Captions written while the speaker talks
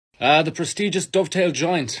The prestigious dovetail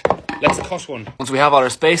joint. Let's cut one. Once we have all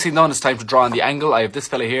our spacing done, it's time to draw on the angle. I have this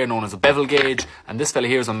fella here known as a bevel gauge, and this fella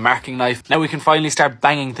here is a marking knife. Now we can finally start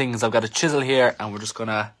banging things. I've got a chisel here, and we're just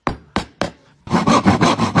gonna...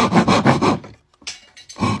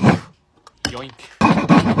 yoink.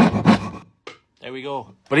 There we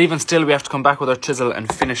go. But even still, we have to come back with our chisel and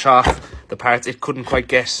finish off the parts it couldn't quite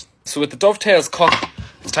get. So with the dovetails cut,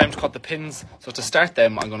 it's time to cut the pins. So to start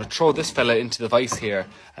them, I'm going to throw this fella into the vise here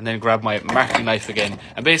and then grab my marking knife again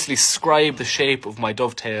and basically scribe the shape of my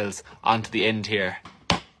dovetails onto the end here.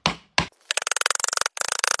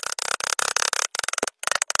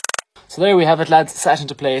 So there we have it, lads, sat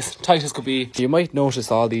into place, tight as could be. You might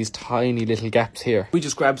notice all these tiny little gaps here. We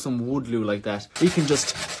just grab some wood glue like that. We can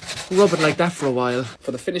just rub it like that for a while.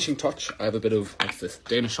 For the finishing touch, I have a bit of, what's this,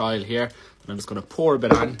 Danish oil here. And I'm just going to pour a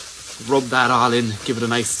bit on, rub that all in, give it a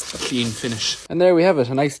nice clean finish. And there we have it,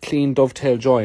 a nice clean dovetail joint.